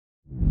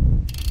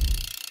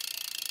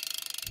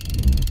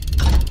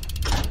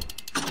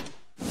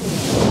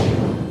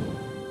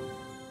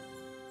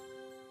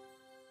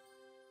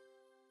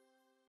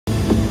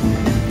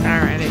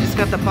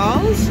got the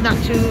balls. Not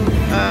too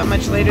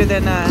much later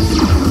than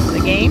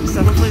the game.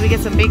 So hopefully we get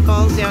some big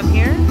balls down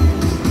here.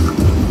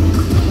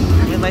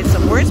 We'd like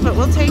some words, but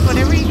we'll take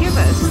whatever you give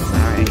us.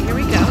 Alright, here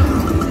we go.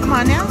 Come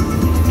on now.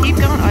 Keep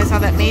going. Oh, I saw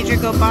that major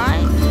go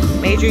by.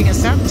 Major, you can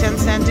stop.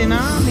 10-cent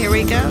denom. Here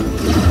we go.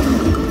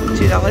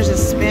 $2 a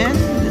spin.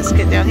 Let's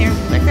get down here.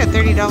 Like that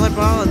 $30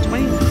 ball and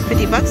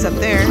 50 bucks up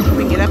there.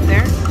 We can get up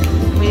there.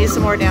 We need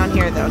some more down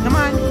here though. Come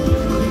on.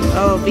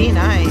 Oh, be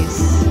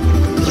nice.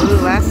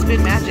 Ooh, last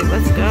spin magic.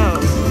 Let's go.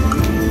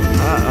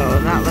 Uh-oh,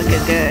 not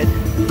looking good.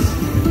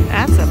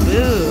 That's a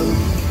boo.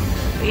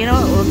 But you know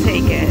what? We'll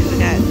take it. We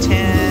got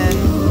 10,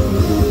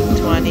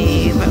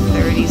 20, about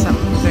 30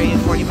 something. 30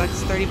 and 40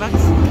 bucks. 30 bucks.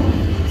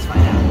 Let's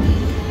find out.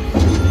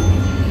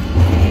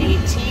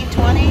 18,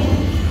 20,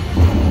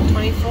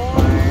 24.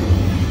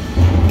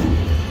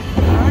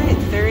 Alright,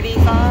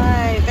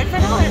 35.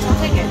 $35. I'll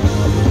take it.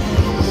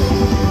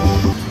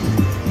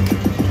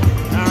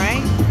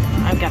 Alright.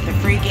 I've got the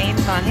free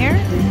games on here.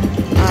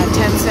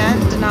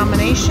 10-cent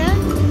denomination.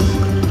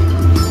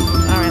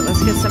 Alright,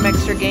 let's get some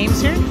extra games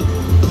here.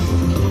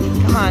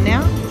 Come on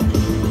now.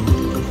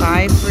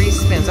 5 free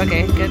spins.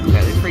 Okay, good.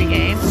 Got a free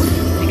game.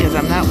 Because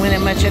I'm not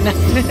winning much of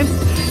nothing.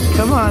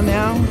 Come on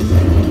now.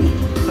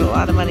 Put a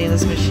lot of money in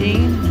this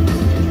machine.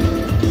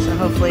 So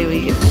hopefully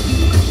we get...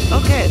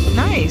 Okay,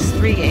 nice.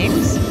 3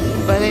 games.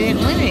 But I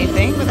didn't win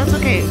anything. But that's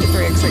okay. Get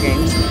 3 extra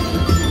games.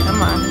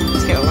 Come on.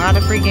 Let's get a lot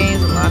of free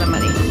games and a lot of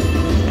money.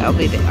 That'll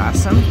be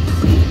awesome.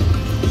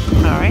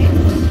 Alright.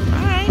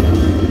 Alright.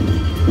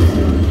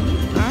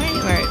 Alright.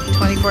 We're at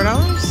 $24.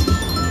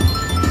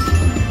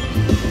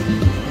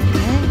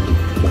 Okay.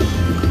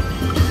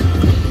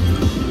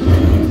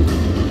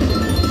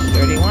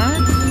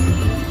 31.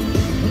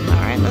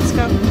 Alright, let's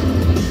go.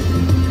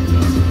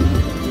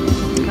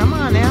 Come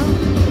on now.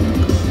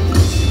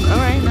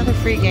 Alright, another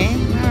free game.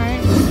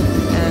 Alright.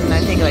 And I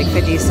think like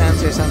 50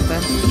 cents or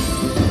something.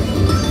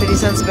 50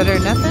 cents better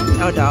than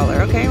nothing? Oh, $1.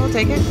 Okay, we'll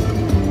take it.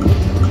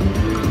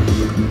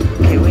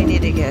 Okay, we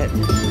need to get a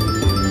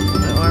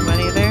little more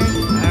money there.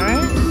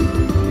 Alright.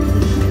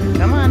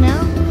 Come on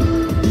now.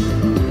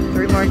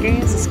 3 more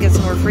games. Let's get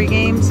some more free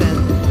games and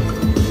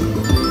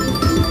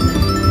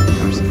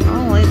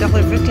only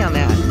 $1.50 on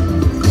that.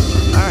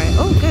 Alright.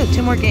 Oh, good.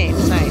 2 more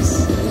games.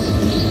 Nice.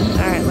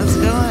 Alright, let's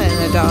go.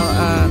 And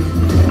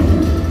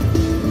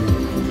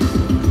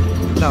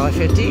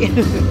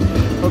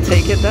 $1.50. We'll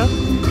take it though.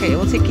 Okay,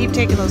 we'll keep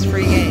taking those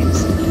free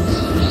games.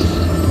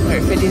 We're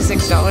at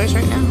 $56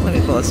 right now. Let me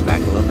pull this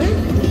back a little bit.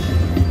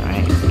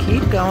 Alright,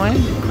 keep going.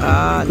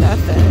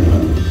 Nothing.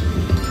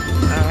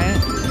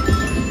 Alright.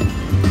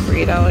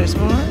 $3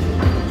 more.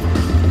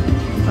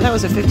 Oh, that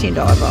was a $15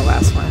 ball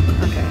last one.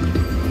 Okay.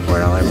 $4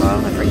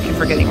 ball. I keep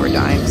forgetting we're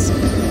dimes.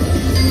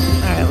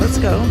 Alright, let's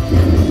go.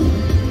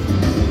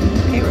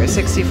 Okay, we're at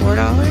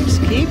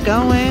 $64. Keep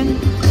going.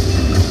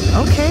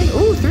 Okay.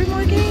 Ooh, 3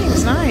 more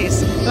games.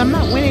 Nice. I'm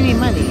not winning any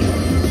money,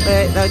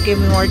 but that'll give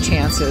me more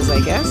chances, I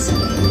guess.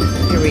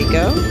 Here we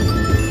go.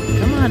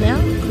 Come on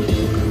now.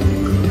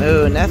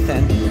 Oh,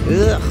 nothing.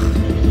 Ugh.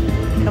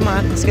 Come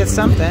on, let's get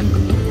something.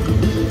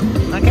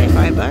 Okay,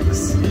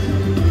 $5.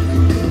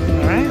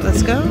 Alright,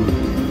 let's go.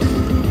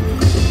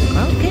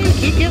 Okay,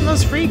 keep getting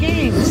those free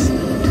games.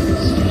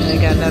 I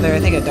got another, I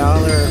think $1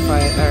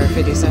 or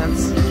 50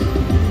 cents.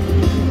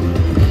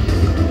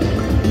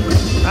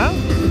 Oh,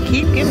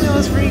 keep giving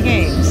those free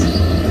games.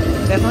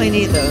 Definitely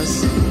need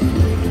those.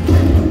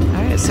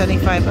 Alright,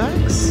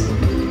 $75.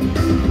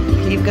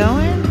 Keep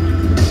going.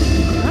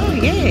 Oh,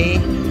 yay.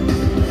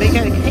 They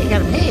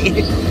gotta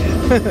pay.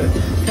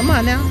 Come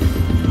on now.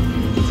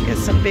 Let's get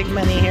some big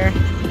money here.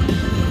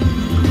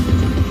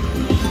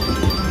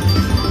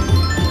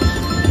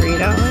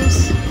 $3.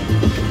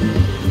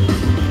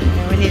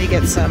 And we need to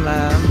get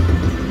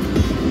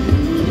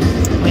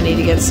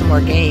some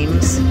more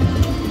games.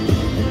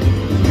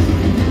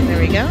 There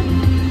we go.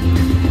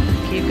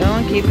 Keep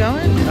going, keep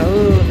going.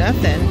 Oh,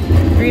 nothing.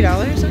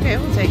 $3. Okay,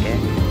 we'll take it.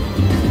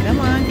 Come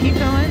on, keep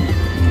going.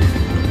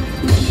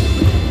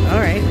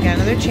 Alright, we got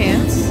another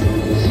chance.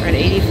 We're at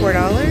 $84.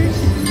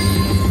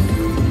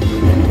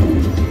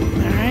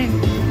 Alright.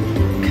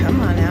 Come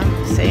on now.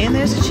 Saying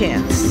there's a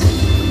chance.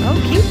 Oh,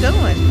 keep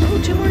going. Oh,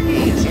 2 more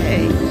games.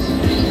 Yay.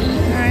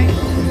 Alright.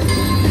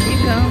 Keep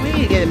going. We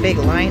need to get a big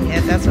line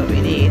hit. That's what we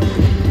need.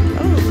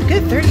 Oh,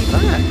 good. $30.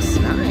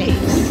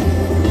 Nice.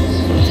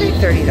 We'll take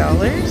 $30.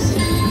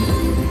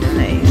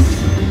 Nice.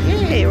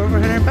 Yay, we're over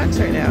 $100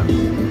 right now.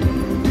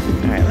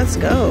 Alright, let's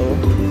go.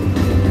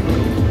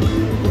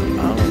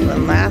 Oh,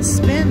 one last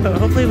spin, but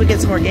hopefully we get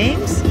some more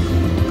games.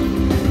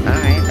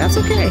 Alright, that's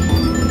okay.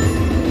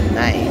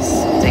 Nice.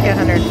 Take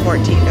 $114.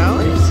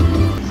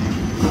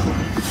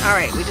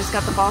 Alright, we just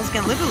got the balls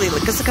again. Literally,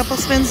 look, just a couple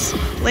spins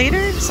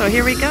later. So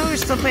here we go. We're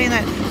still playing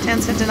that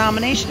 10-cent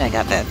denomination. I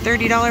got that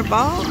 $30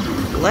 ball.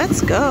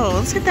 Let's go.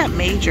 Let's get that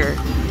major.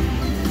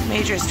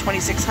 Major is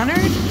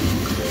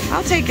 $2,600.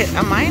 I'll take it.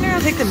 A minor.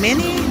 I'll take the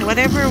mini.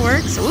 Whatever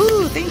works.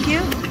 Ooh, thank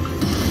you.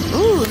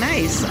 Ooh,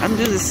 nice. I'm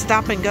doing the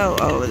stop and go.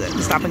 Oh, the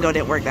stop and go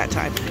didn't work that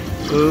time.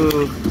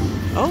 Ooh.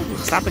 Oh,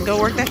 stop and go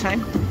worked that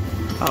time.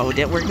 Oh, it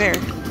didn't work there.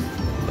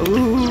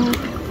 Ooh.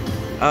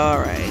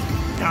 Alright.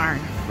 Darn.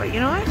 But you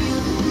know what?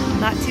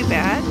 Not too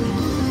bad.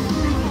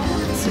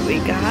 So we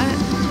got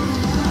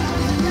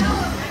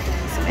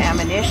some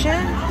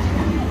ammunition.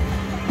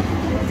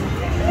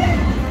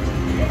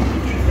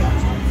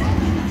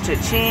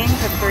 Cha-ching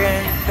for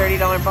the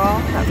 $330 ball.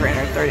 Not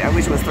 $330. I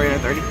wish it was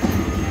 $330.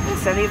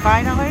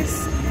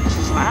 $75.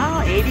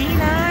 Wow. $89,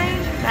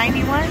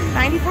 $91,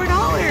 $94.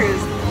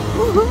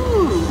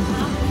 Woohoo!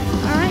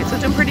 Alright, so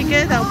doing pretty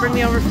good. That'll bring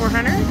me over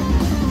 400.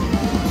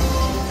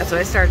 That's what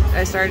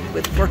I started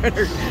with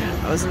 400.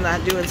 I was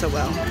not doing so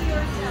well.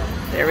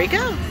 There we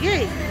go.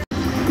 Yay.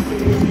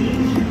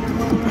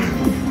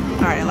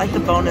 Alright, I like the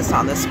bonus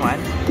on this one.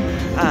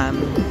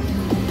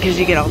 Because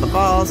you get all the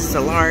balls. It's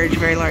a large,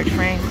 very large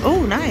frame.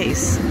 Oh,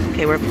 nice.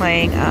 Okay, we're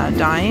playing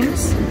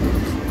dimes.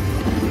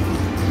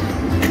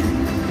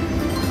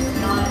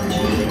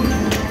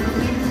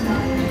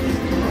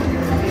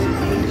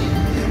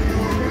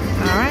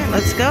 Alright,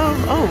 let's go.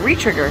 Oh,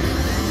 retrigger.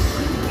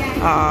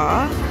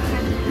 Aw.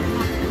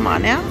 Come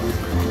on now.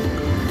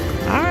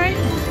 Alright.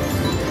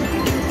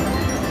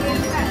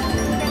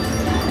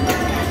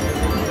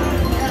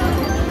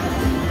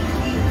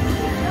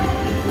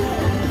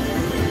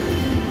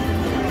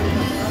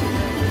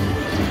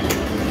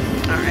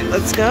 Alright,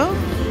 let's go.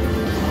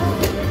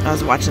 I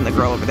was watching the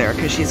girl over there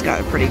because she's got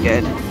it pretty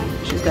good.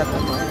 She's got the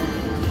miner.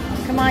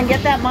 Come on,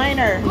 get that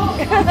miner.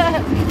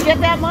 Get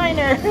that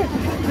miner.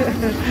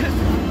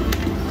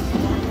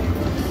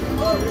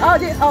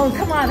 Oh,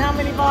 come on, how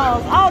many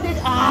balls? Oh,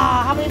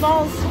 how many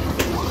balls?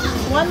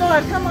 One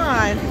more, come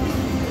on.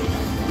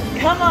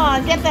 Come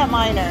on, get that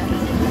miner.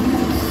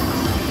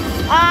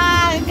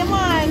 Come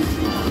on.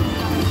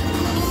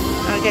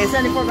 Okay,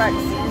 $74.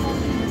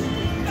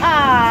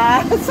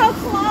 So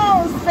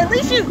close. At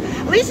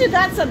least you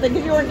got something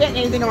because you weren't getting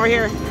anything over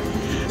here.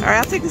 All right,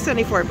 I'll take the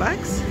 $74.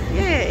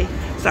 Yay.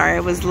 Sorry, I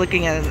was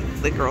looking at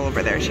the girl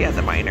over there. She had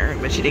the miner,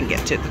 but she didn't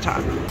get to the top.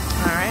 All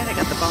right, I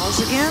got the balls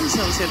again.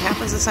 So let's see what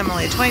happens. This time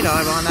only a $20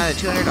 ball, not a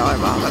 $200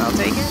 ball, but I'll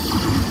take it.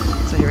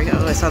 So here we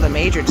go. I saw the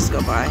major just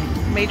go by.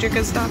 Major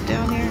could stop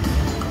down here.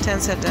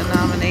 10-cent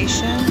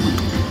denomination.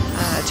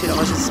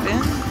 $2 a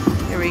spin.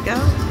 Here we go.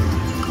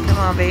 Come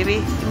on,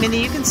 baby.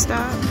 Minnie, you can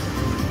stop.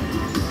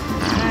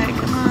 All right,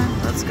 come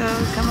on. Let's go.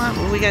 Come on.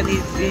 Well, we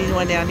need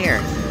one down here.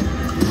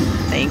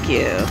 Thank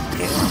you.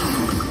 Okay,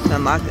 well,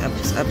 unlock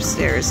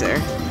upstairs there.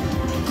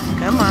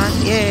 Come on.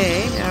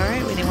 Yay. All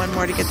right, we need one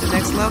more to get to the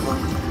next level.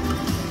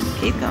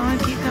 Keep going,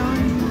 keep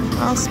going.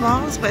 All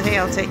smalls, but hey,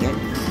 I'll take it.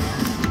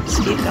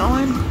 Just keep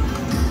going.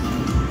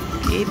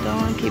 Keep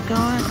going, keep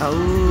going.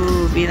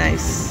 Oh, be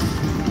nice.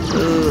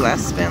 Ooh,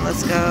 last spin,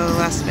 let's go.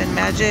 Last spin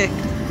magic.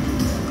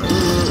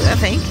 Ooh,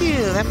 thank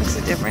you. That makes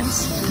a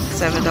difference.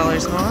 $7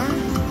 more.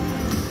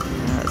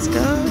 Let's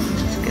go.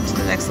 Let's get to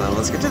the next level.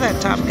 Let's get to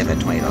that top and get that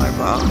 $20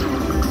 ball.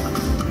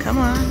 Come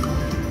on.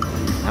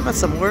 How about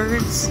some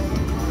words?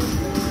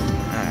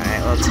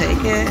 Alright, we'll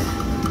take it.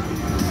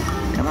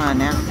 Come on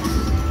now.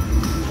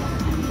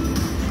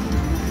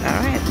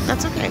 Alright,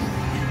 that's okay.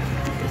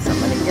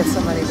 Get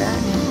somebody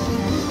back.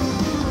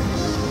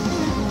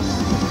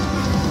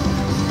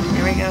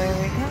 Here we go, here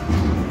we go.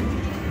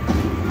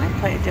 I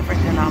play a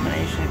different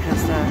denomination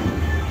because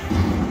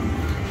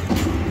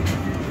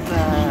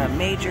the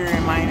major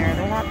and minor,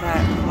 they're not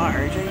that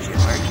large. They're usually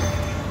larger.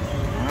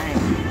 Alright,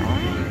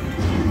 alright.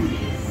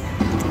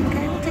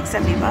 Okay, we'll take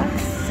 $70.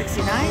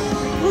 $69.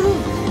 Woohoo!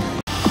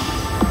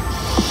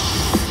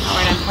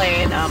 Alright, I'm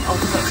playing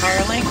Ultimate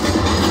Firelink.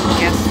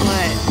 Guess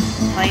what?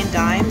 Playing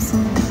dimes.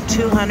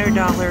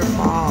 $200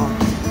 ball.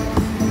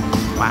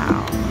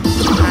 Wow.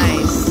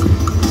 Nice.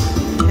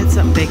 Hit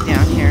something big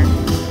down here.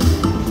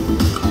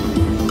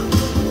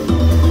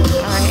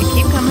 Alright,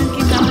 keep coming,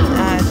 keep coming.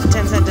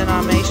 10-cent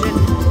denomination.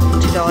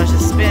 $2 a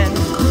spin.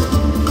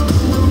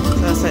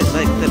 So that's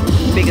like the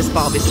biggest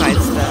ball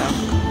besides the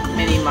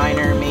mini,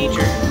 minor,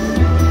 major.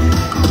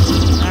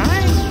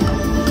 Alright.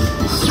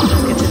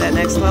 Let's get to that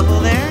next level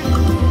there.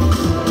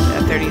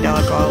 That $30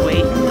 ball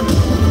waiting.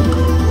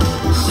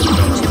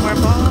 Okay, 2 more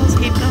balls.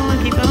 Keep going,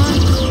 keep going.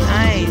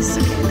 Nice.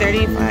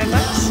 Okay, $35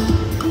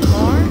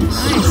 more.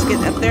 Nice. Get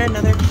up there,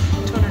 another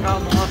 $200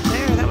 ball up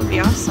there. That would be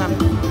awesome.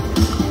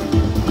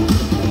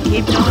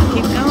 Keep going,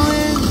 keep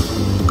going.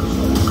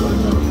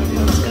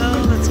 Let's go,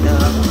 let's go.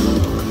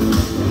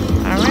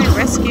 Alright,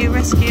 rescue,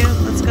 rescue.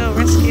 Let's go,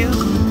 rescue.